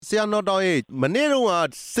ရာတော်တောင်ရဲ့မနေ့တုန်းက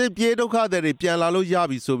စစ်ပြေးဒုက္ခသည်တွေပြန်လာလို့ရ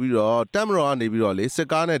ပြီဆိုပြီးတော့တပ်မတော်ကနေပြီးတော့လေစစ်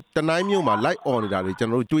ကားနဲ့တနိုင်းမြို့မှာလိုက်អော်နေတာတွေကျွ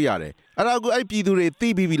န်တော်တို့တွေ့ရတယ်အဲ့ဒါကအဲ့ပြည်သူတွေသိ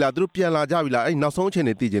ပြီးပြီလားသူတို့ပြန်လာကြပြီလားအဲ့နောက်ဆုံးအချိန်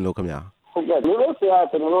တွေသိချင်လို့ခင်ဗျာဟုတ်ကဲ့လို့ဆရာ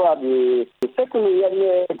ကျွန်တော်တို့ကဒီစက်ကူရဲ့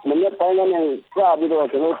မနေ့ပိုင်းနဲ့ကြာပြီးတော့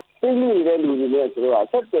ကျွန်တော်သိနေတဲ့လူတွေလည်းကျွန်တော်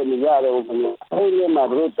ဆက်တယ်မရတော့ဘူးခင်ဗျအဲ့ဒီမှာ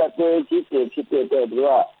တို့တက်တဲ့ကြီးဖြစ်တဲ့တို့က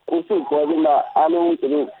အုပ်စုပေါ်ပြီးမှအားလုံးကျွ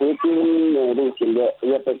န်တော်ဖေးပြင်းနေလို့ရှိတဲ့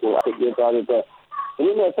ရက်ပတ်ကိုအဖြစ်ပြသွားတဲ့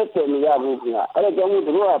ဒီနေ့ဆက်တယ်မရဘူးခင်ဗျအဲ့ဒါကြောင့်မို့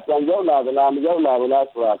တို့ကပြန်ရောက်လာသလားမရောက်လာဘူးလား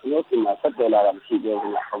ဆိုတာကျွန်တော်ဒီမှာဆက်တယ်လာတာမရှိသေး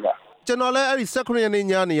ဘူးခင်ဗျဟုတ်ကဲ့ကျွန်တော်လည်းအဲ့ဒီ19ရက်နေ့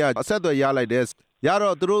ညနေကအဆက်အသွယ်ရလိုက်တယ်ရ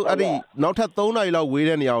တော့သူတို့အဲ့ဒီနောက်ထပ်3နာရီလောက်ဝေး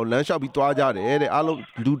တဲ့နေရာကိုလမ်းလျှောက်ပြီးသွားကြတယ်တဲ့အားလုံး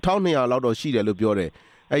လူ1200လောက်တော့ရှိတယ်လို့ပြောတယ်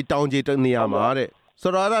အဲ့တောင်ကြီးတနေရာမှာတဲ့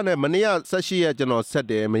ဆိုတော့အဲ့ဒါနဲ့မနေ့က18ရက်ကျွန်တော်ဆက်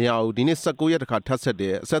တယ်မရဘူးဒီနေ့19ရက်တခါထပ်ဆက်တ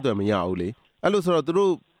ယ်အဆက်အသွယ်မရဘူးလေအဲ့လိုဆိုတော့သူ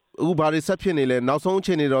တို့အခုဘာတွေဆက်ဖြစ်နေလဲနောက်ဆုံးအ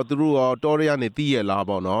ချိန်တွေတော့သူတို့ရောတောရရနေသိရလား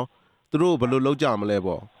ပေါ့နော်သူတို့ဘယ်လိုလုပ်ကြမလဲ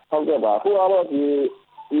ပေါ့ဟုတ်ကဲ့ပါအခုကတော့ဒီ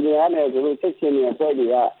နေရာနဲ့သူတို့ချက်ချင်းနေပွဲတွေ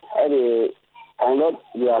ကအဲ့ဒီအောင်လို့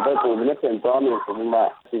ဒီအဘက်ကိုလည်းပြန်သွားမယ်ဆိုမှ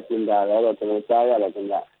သိစင်တာတော့ကျွန်တော်ကြားရတယ်ခင်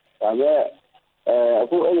ဗျဒါပေမဲ့အ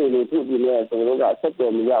ခုအဲ့ဒီလူထုဒီနဲ့ကျွန်တော်တို့ကအဆက်အသွ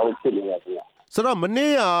ယ်မရဘူးဖြစ်နေတယ်ခင်ဗျဆိုတော့မ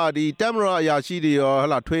နေ့ကဒီတပ်မတော်အရာရှိတွေရောဟ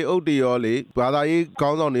လာထွေအုပ်တွေရောလေဘာသာရေးခေါ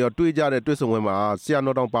င်းဆောင်တွေရောတွေ့ကြတဲ့တွေ့ဆုံပွဲမှာဆရာ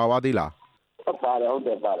တော်တောင်ပါသွားသေးလားဟုတ်ပါတယ်ဟုတ်တ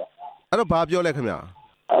ယ်ပါတယ်အဲ့တော့ဘာပြောလဲခင်ဗျ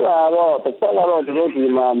အဲ့ဒါတော့တစ်ချက်တော့တို့ဒီ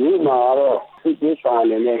မှာမြို့မှာတော့သိသေးဆောင်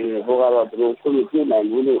နေနေဟိုကတော့တို့သူ့ပြနိုင်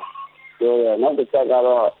ဘူးလို့ပြောရနောက်တစ်ချက်က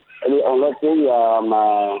တော့အဲ့ဒီအောင်လို့ကျေးရမှာ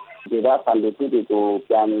ဒီကဆန်တူကို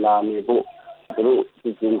ပြန်လာနေဖို့တို့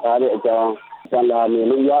ဒီကျင်းထားတဲ့အကြောင်းပြန်လာနေ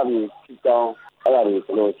လို့ရပြီအကြောင်းအဲ့ဒါ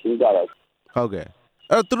ကိုတို့ရှင်းကြတယ်ဟုတ်ကဲ့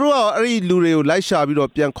အဲ့သူတို့ကအဲ့ဒီလူတွေကိုလိုက်ရှာပြီးတော့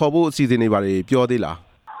ပြန်ခေါ်ဖို့အစီအစဉ်တွေပါတယ်ပြောသေးလား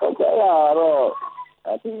ဟုတ်ကဲ့အဲ့တော့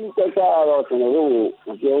အတိအကျကတော့ကျွန်တော်တို့မ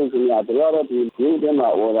ပြောဘူးခင်ဗျာတို့ကတော့ဒီမြို့ထဲမှာ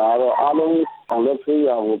ဟောတာတော့အားလုံးအောင်လို့ပြေးရ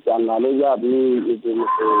ကိုပြန်လာလို့ရပြီဒီလို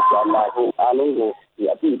ပြန်လာဖို့အားလုံးကိုဒီ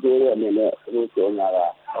အပြည့်ပေးတဲ့အနေနဲ့တို့ပြောနေတာ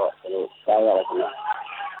ဟုတ်တို့ရှားရတယ်ခင်ဗျာ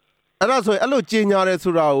အဲ့ဒါဆိုရင်အဲ့လိုကြီးညာတယ်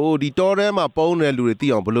ဆိုတာကိုဒီတောထဲမှာပုံနေတဲ့လူတွေသိ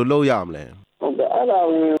အောင်ဘယ်လိုလုပ်ရမလဲဟုတ်ကဲ့အဲ့ဒါ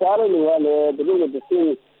ကိုရှားတဲ့လူကလည်းတို့လည်းတစ်ခု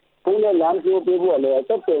ပုံနဲ့လမ်းပြပေးဖို့လည်းအဆ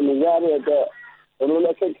က်တယ်မရတဲ့အတွက်ဘယ်လို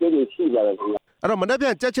လဲဆက်ကြီးရှိပါတယ်ခင်ဗျာအဲ့တော့မနေ့ပြ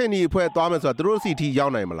န်ကြက်ချင်းဒီအဖွဲ့သွားမယ်ဆိုတာတို့စီထီရော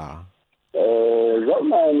က်နိုင်မလားရောက်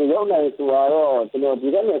နိုင်ဆိုတော့ကျွန်တော်ဒီ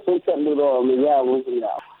ကနေ့ဆုံးဖြတ်လို့တော့မရဘူးခင်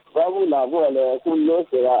ဗျာဘာဘူးလာဖို့လည်းအခုလို့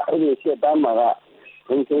ဆိုတာအဲ့ဒီရှစ်တန်းမှာကဘယ်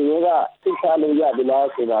လိုကသိချလို့ရတယ်လား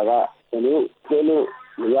ဆိုတာကကျွန်တော်ကျလို့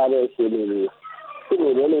မရတဲ့အခြေအနေတွေသူ့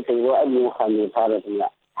လိုလည်းကျွန်တော်အမြင်ခံနေပါတယ်ခင်ဗျာ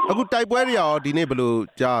အခုတိုက်ပွဲတွေရောဒီနေ့ဘယ်လို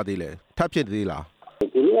ကြားရသေးလဲထပ်ဖြစ်သေးလား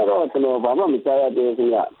ဒီနေ့တော့ကျွန်တော်ဘာမှမကြားရသေးဘူးခင်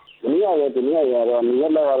ဗျာဒီနေ့ရတော့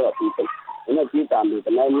နေ့လောက်တော့ဒီနေ့ကြည့်တာမျိုးတ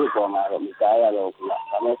နိုင်မျိုးပေါ်မှာတော့မကြားရတော့ဘူးခင်ဗျာ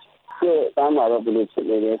ဒါပေမဲ့ကျေတမ်းမှာတော့ဘယ်လိုဖြစ်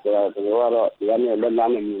နေလဲဆိုတော့ကျွန်တော်ကတော့ဒီကနေ့လက်လ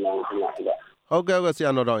မ်းမမြင်နိုင်ဘူးခင်ဗျာဟုတ်ကဲ့ဆရာ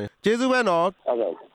တော်တောင်ကျေးဇူးပဲနော်ဟုတ်ကဲ့